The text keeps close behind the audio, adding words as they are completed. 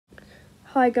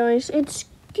Hi guys, it's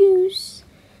Goose,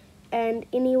 and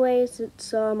anyways,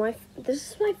 it's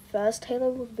this is my first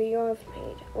Halo video I've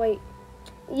made. Wait,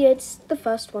 yeah, it's the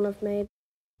first one I've made.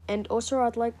 And also,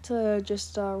 I'd like to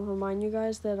just remind you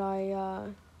guys that I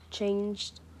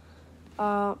changed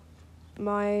my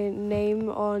name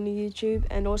on YouTube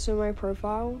and also my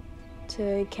profile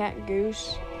to Cat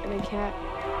Goose and a cat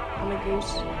and a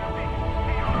goose.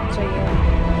 So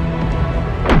yeah.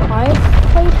 I've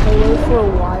played Halo for a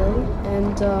while,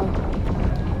 and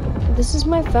this is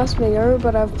my first video,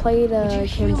 but I've played a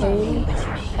campaign,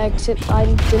 except I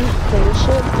didn't finish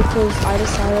it because I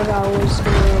decided I was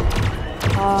gonna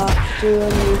do a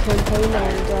new campaign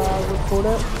and record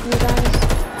it for you guys,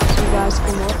 so you guys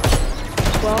can watch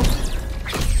as well.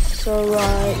 So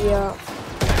yeah,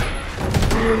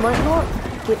 you might not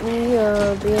get me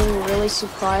being really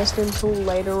surprised until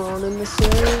later on in the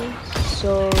series,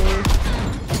 so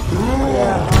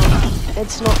yeah,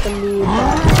 it's not gonna be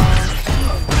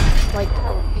that, like,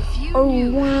 oh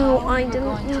wow, I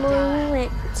didn't know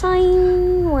it,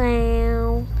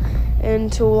 wow,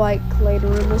 until like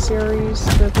later in the series,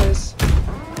 because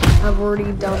I've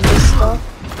already done this stuff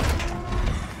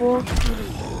before,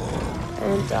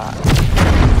 and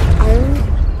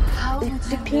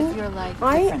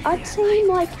I'd say I'm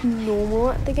like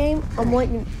normal at the game.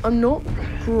 I'm not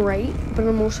great, but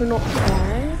I'm also not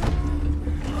bad.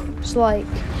 It's like,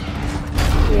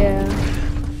 yeah.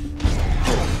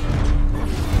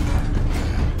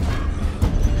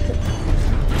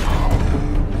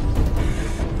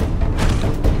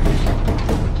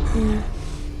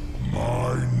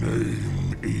 My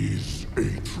name is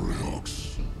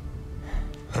Atriox,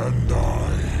 and I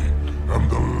am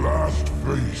the last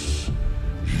face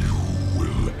you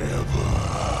will ever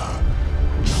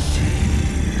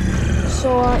see. So,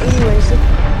 anyways, if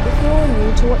you're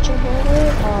new to watching Halo,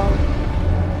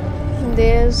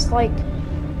 there's like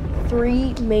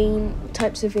 3 main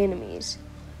types of enemies.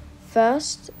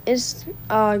 First is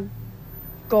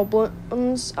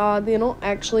goblins. They're not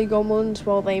actually goblins,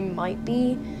 well, they might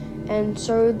be, and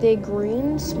so they're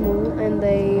green, small, and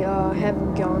they have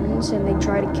guns and they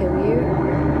try to kill you.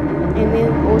 And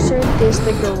then also there's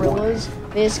the gorillas.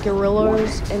 There's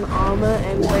gorillas in armor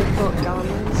and they've got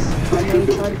guns and they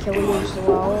try to kill you as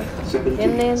well.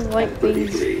 Then there's like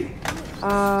these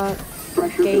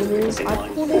gamers. I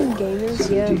call them gamers,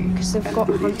 yeah, because they've got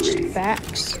hunched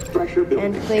backs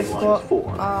and they've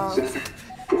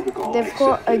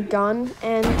got a gun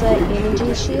and an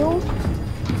energy shield.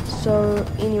 So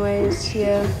anyways,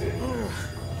 yeah.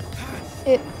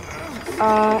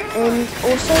 And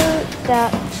also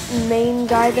that main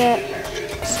guy that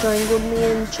strangled me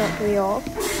and chopped me off,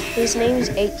 his name's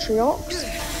Atriox.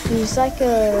 He's like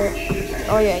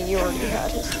oh yeah, you already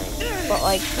heard his name, but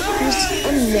like, he's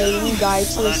a main guy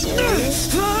to the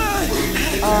series.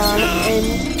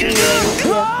 And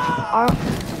yeah,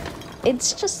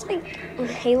 it's just like,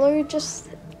 Halo's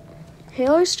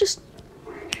just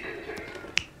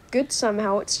good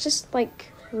somehow. It's just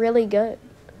like really good.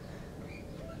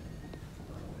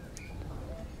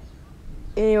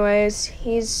 Anyways,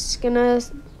 he's gonna.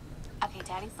 Okay,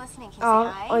 Daddy's listening. Can you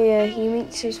say hi? Oh yeah, he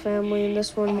meets his family in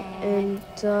this one, and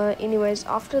anyways,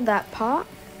 after that part,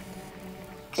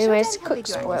 anyways, quick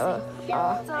spoiler.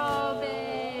 So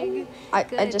big.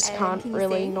 I just can't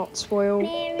really not spoil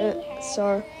it.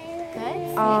 So,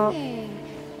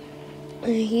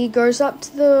 he goes up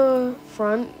to the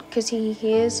front because he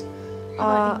hears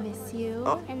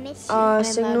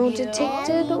signal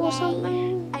detected or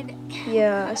something.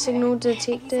 Yeah, a signal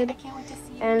detected,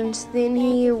 and then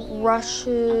he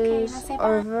rushes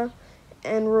over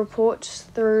and reports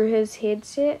through his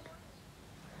headset,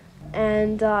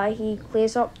 and he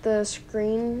clears up the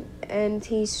screen and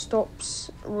he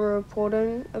stops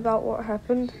reporting about what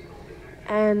happened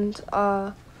and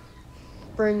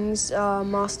brings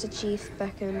Master Chief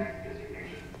back in.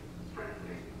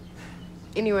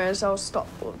 Anyways, I'll stop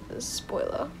with this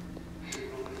spoiler.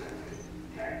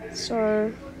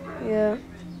 So, yeah,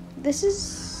 this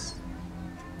is,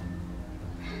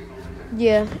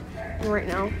 yeah, right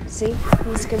now, see,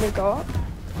 he's gonna go up,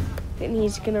 and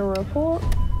he's gonna report.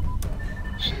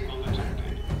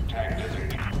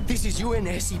 This is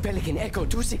UNSC Pelican Echo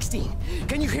 216.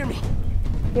 Can you hear me?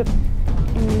 Yep,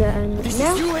 and this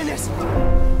now, is UNSC.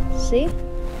 See,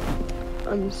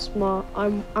 I'm smart,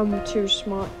 I'm too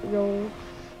smart, yo,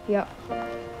 yep.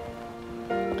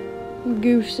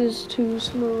 Goose is too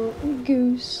smart.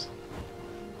 Goose.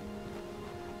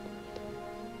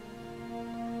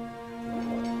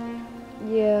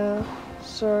 Yeah,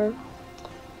 so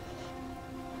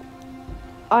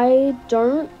I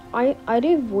do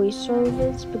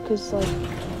voiceovers because, like,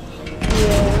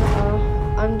 yeah,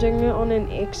 I'm doing it on an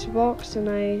Xbox, and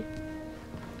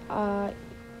I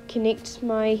connect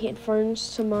my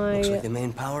headphones to my Looks like the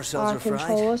main power cells are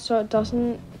controller, fried. so it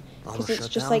doesn't, because it's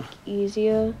Shut just down. like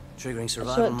easier. Triggering So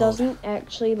survival it mode. doesn't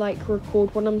actually like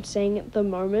record what I'm saying at the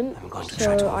moment. I'm going to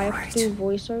try to So I have overwrite. to do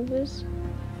voiceovers,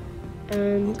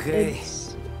 and Okay.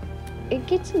 it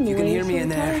gets You can hear annoying me in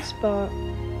there. sometimes, but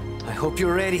I hope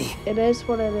you're ready. it is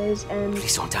what it is, and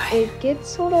Please don't die. it gets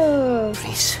sort of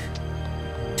Please.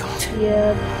 Don't.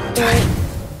 yeah.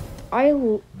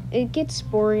 But it gets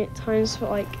boring at times, but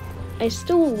like I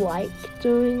still like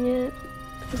doing it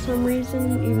for some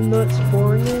reason, even though it's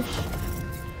boringish.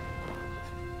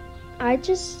 It's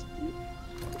just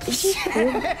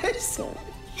good. Yes!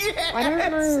 Yes! I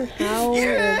don't know how or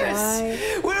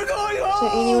why. We're going home!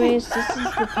 So anyways, this is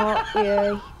the part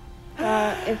where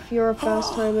if you're a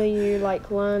first timer, you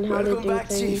like learn how to Welcome do back,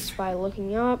 things Chief. by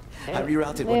looking up, I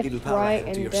rerouted what little left, power I right,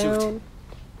 had to and your suit. down.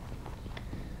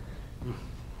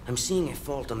 I'm seeing a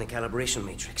fault on the calibration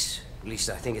matrix. At least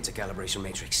I think it's a calibration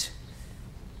matrix.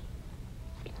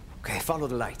 Okay, follow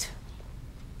the light.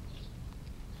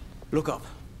 Look up.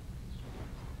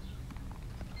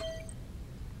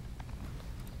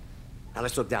 Now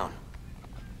let's look down.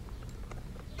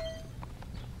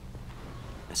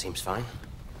 That seems fine.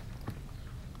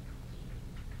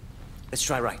 Let's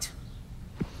try right.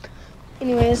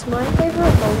 Anyways, my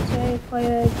favorite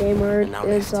multiplayer game mode And now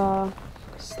is left.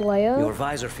 Slayer. Your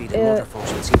visor feed and motor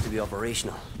function seem to be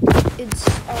operational. It's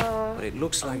But it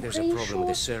looks like there's a pretty problem with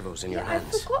the sure- servos in your I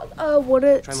hands. forgot what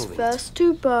it's moving it. supposed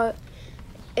to, but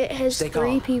it has Stay 3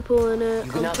 calm. people in it.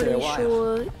 You've been I'm out there a pretty while.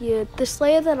 sure. Yeah, the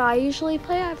Slayer that I usually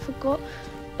play, I forgot,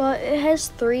 but it has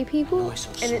 3 people, Oh, I saw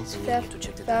and it's something in here to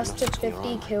check the first to diagnostics on your 50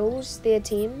 arm. kills their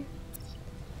team.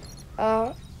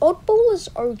 Oddball is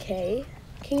okay.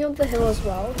 King of the Hill as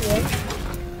well. Yeah.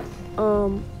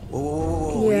 Whoa, whoa,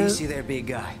 whoa, whoa. Yeah. Easy there, big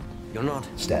guy. You're not.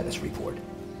 Status report.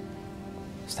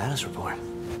 Status report.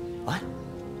 What?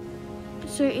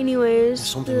 So, anyways, There's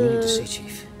something you need to see,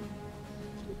 Chief.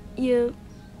 Yeah.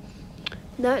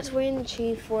 That's when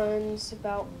Chief learns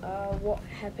about what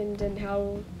happened and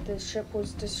how the ship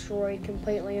was destroyed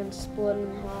completely and split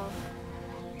in half.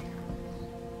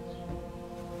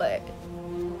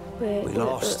 We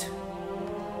lost.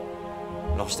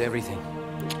 Lost everything.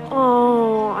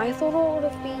 Oh, I thought it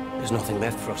would have been There's nothing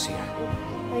left for us here.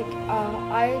 like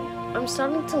I'm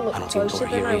starting to look I don't think closer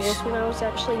over than I here was is. when I was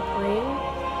actually playing.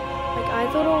 Like I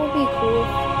thought it would be cool if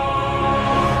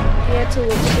he had to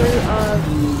look through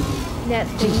that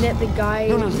thing that the guy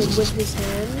did with his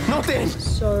hand. Not then!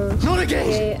 So Not again!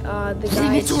 yeah, the We guy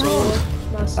need to saw run.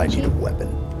 Master I need Chief. a weapon.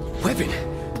 Weapon!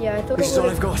 Yeah, I thought This is it all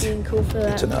would I've got. have been cool for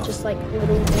that, It's enough. just like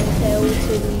little detail to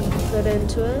fit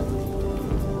into it.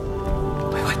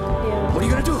 Wait, what? Yeah, What are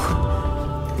you gonna do?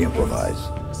 Improvise.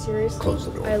 seriously, Close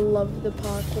the door. I love the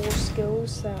parkour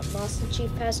skills that Master Chief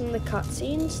has in the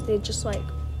cutscenes. They're just like,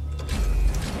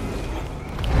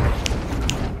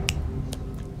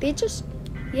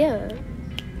 yeah.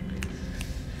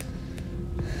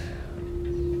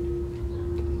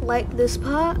 Like this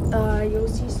part, you'll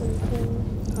see something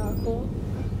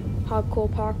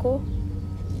parkour.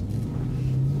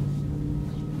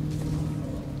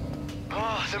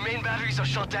 Oh, the main batteries are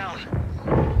shut down.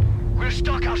 We're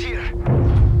stuck out here.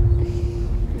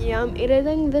 Yeah, I'm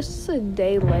editing this a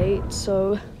day late,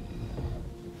 so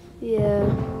yeah.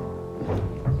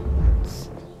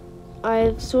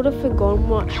 I've sort of forgotten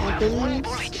what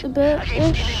happens a bit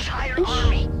ish.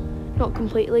 Not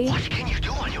completely. What can you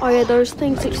do on your Oh yeah, those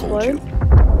things I told explode.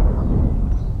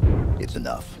 you. It's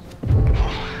enough.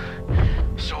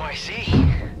 So I see.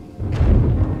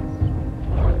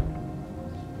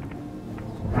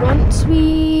 Once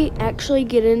we actually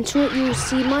get into it, you'll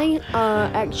see my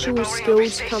actual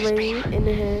skills coming in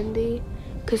handy.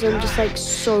 Because I'm just like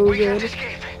so good.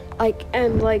 Like,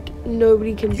 and like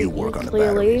nobody can You beat me work on the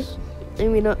clearly. batteries. I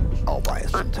mean, I'll buy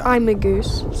us some time. I'm a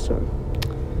goose, so.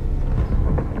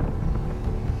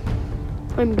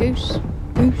 I'm Goose.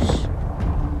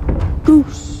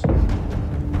 Goose.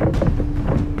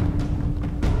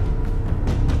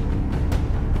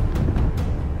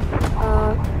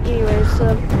 Anyways,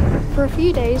 for a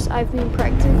few days I've been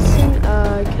practicing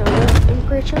counter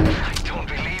impression. Don't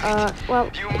believe it. Well,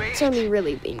 it's only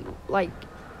really been like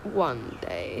one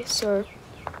day, so.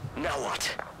 Now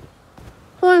what?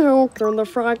 Hi, Hulker, the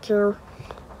frog here.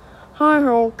 Hi,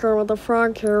 Hulker, the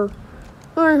frog here.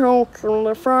 Hi, Hulker,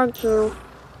 the frog here.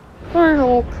 Hi,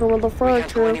 Hulker, the We frog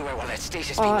can't go here. anywhere while that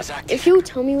stasis beam is active. If you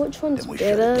tell me which one's Then we shut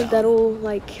it better, down. that'll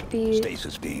like be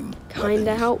Stasis beam. kinda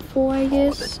weapons, helpful, I all of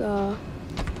guess.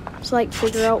 To like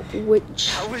figure out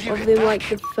which How will you of get them, back? like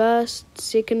the first,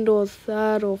 second, or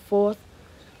third, or fourth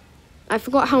I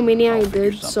forgot how many I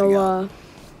did, so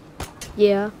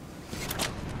yeah.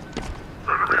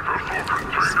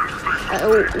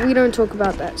 We don't talk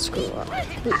about that. Screw up.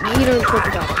 We don't talk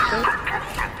about it. Okay?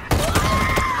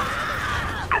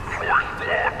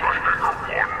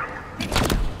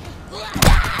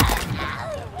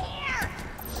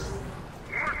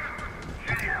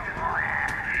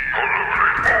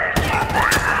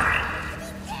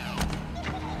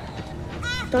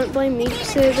 Don't blame me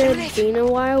because it had been a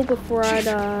while before I'd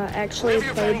actually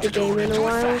played the game in a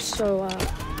while, so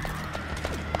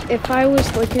if I was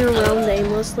looking around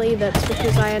aimlessly, that's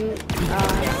because I hadn't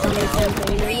done a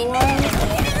campaign in a while.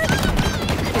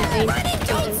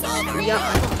 Campaign. Yep.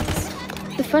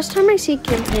 The first time I see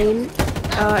campaign,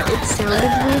 it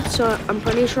sounded weird, so I'm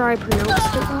pretty sure I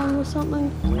pronounced it wrong or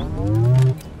something.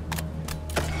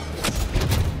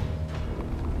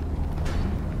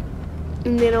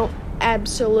 And then I'll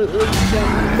absolutely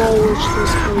demolish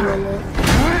this gorilla.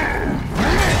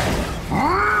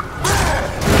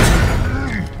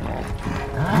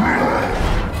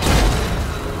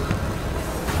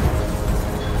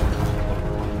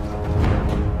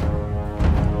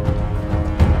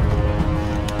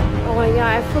 Oh yeah,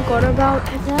 I forgot about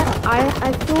that.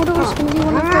 I thought it was gonna be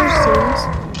one of those scenes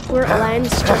where it lands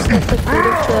just at the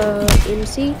foot of the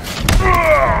MC.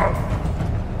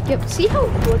 Yep, see how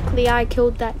quickly I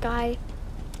killed that guy?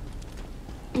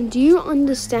 Do you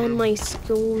understand my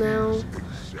skill now?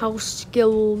 How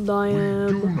skilled I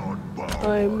am?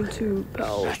 I'm too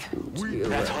powerful to be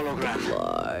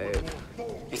alive.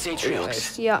 It's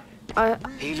Atriox. Yeah,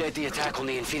 He led the attack on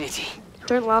the Infinity.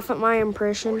 don't laugh at my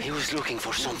impression. He was looking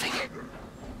for something.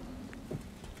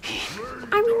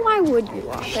 I mean, why would you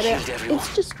laugh at it?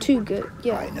 It's just too good.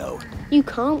 Yeah, I know. you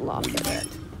can't laugh at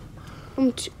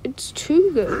it. It's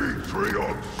too good.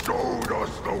 Atriox showed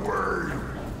us the way.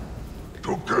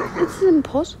 Together. It's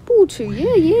impossible to.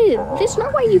 Yeah. There's no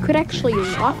way you could actually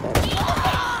laugh at it.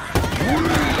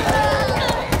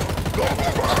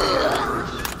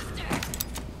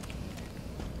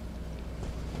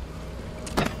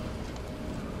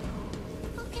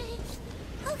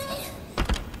 Okay.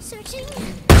 Searching.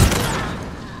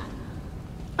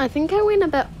 I think I went a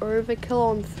bit overkill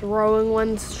on throwing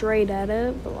one straight at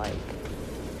it, but like.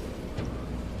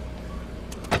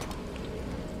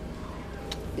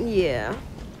 Yeah.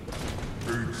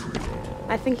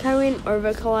 I think I went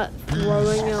overkill at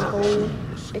throwing a whole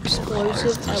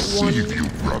explosive at one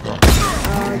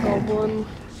goblin.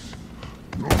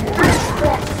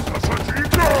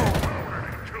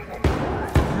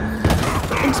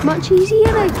 It's much easier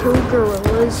to kill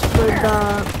gorillas with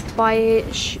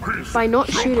by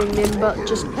not shooting them, but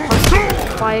just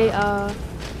by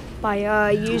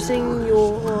using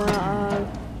your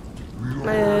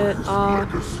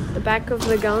the back of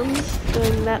the gun,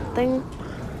 doing that thing.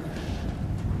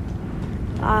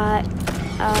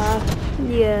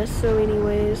 Yeah, so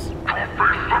anyways,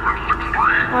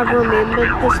 I've remembered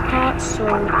this part, so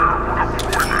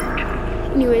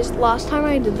anyways, last time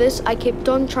I did this, I kept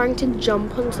on trying to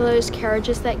jump onto those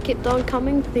carriages that kept on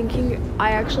coming, thinking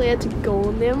I actually had to go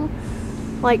on them.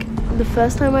 Like, the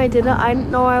first time I did it, I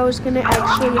didn't know I was gonna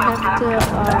actually have to,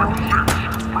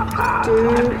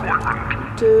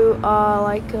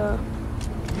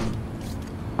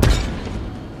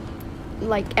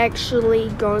 like actually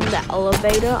go in the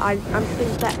elevator. I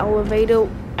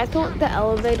thought the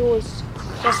elevator was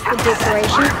just for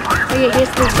decoration. Oh yeah, here's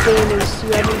the banners.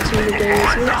 You haven't seen the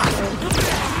banners yet, so.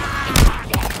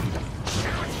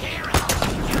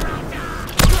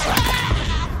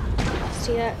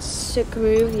 See that sick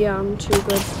move? Yeah, I'm too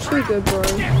good. Too good, bro.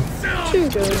 Too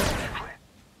good.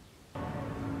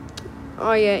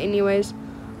 Oh yeah, anyways.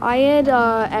 I had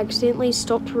accidentally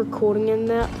stopped recording in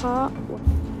that part.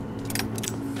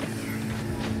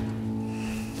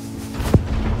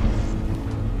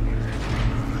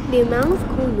 The amount of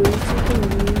cool moves you can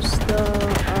use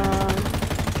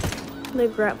the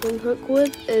grappling hook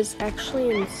with is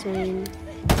actually insane.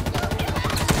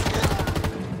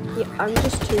 Yeah, I'm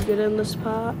just too good in this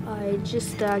part. I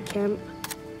just camp.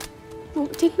 Well,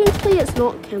 technically it's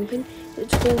not camping.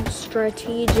 It's called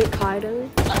strategic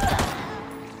hiding.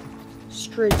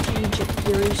 Strategic,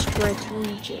 very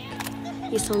strategic.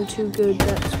 Yes, I'm too good,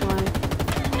 that's why.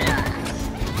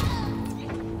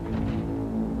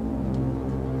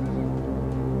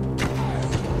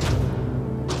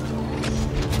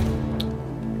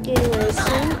 Anyways,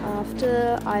 soon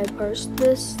after I post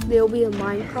this, there'll be a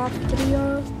Minecraft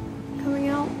video coming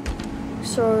out.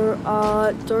 So,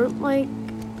 don't like,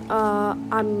 I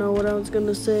don't know what I was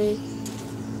gonna say.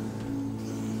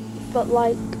 But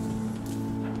like,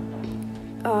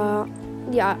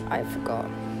 yeah, I forgot.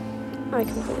 I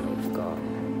completely forgot.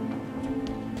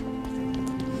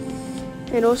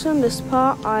 And also in this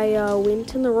part, I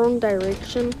went in the wrong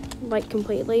direction, like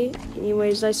completely.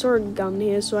 Anyways, I saw a gun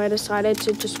here, so I decided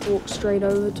to just walk straight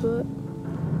over to it.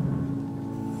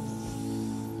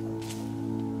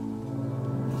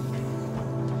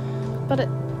 But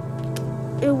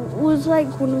it was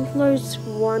like one of those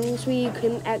ones where you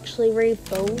couldn't actually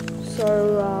refill,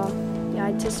 so yeah, I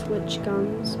had to switch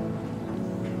guns.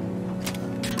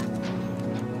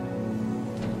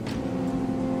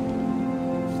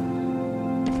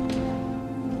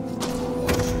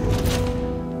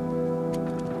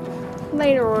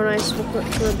 Later on, I swapped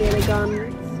it to a better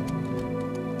gun.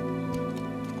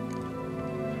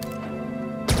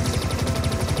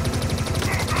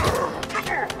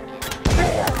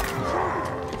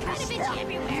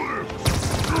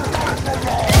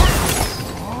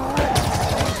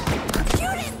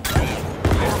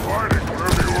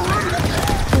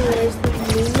 Anyways, the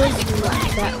movement not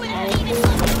that powerful.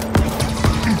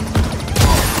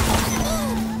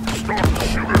 Stop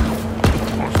shooting!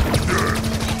 Must be dead.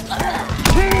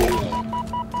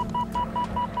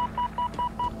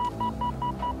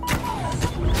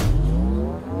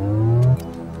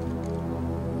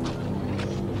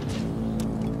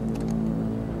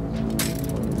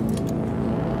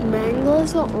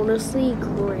 Manglers are honestly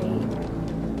great.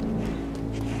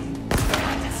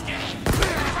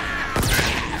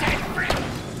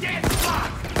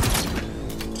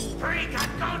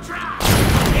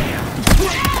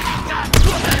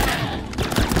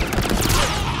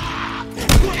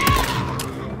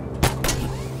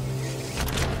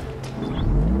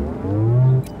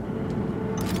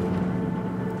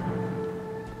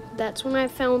 That's when I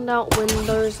found out when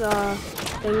those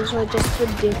things are just for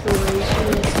decoration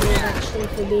instead of actually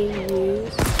for being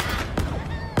used.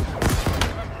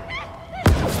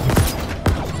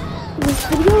 This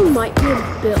video might be a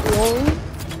bit long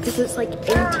because it's like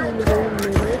 18 whole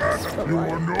minutes, but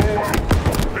like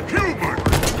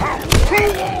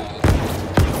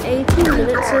 18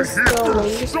 minutes is the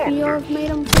longest video I've made,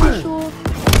 I'm pretty sure.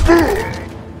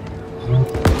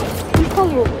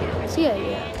 Probably. So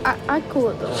yeah. I'd call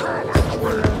it the longest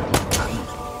video.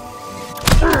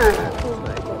 Oh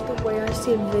my god, the way I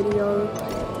said video.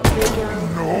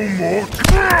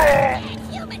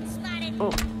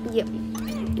 Oh, yep.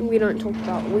 We don't talk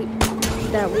about we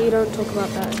don't talk about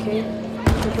that, okay?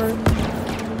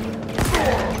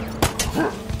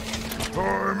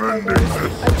 I'm ending this.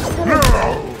 I just had a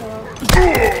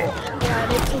yeah, I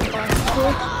did some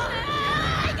basketball.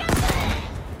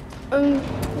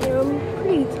 Yeah, I'm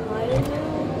pretty tired now.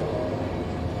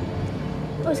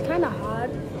 It was kind of hard.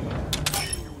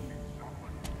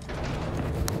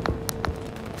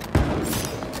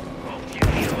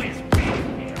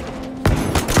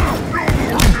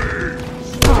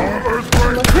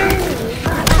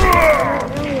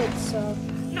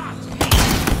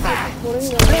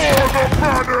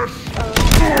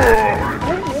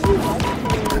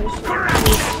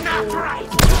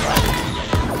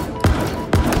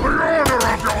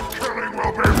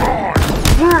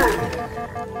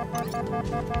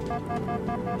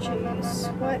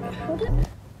 Jeez, what? How did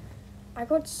I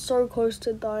got so close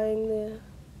to dying there?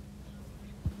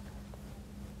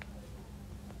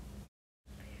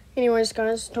 Anyways,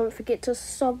 guys, don't forget to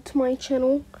sub to my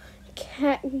channel,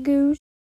 Cat Goose.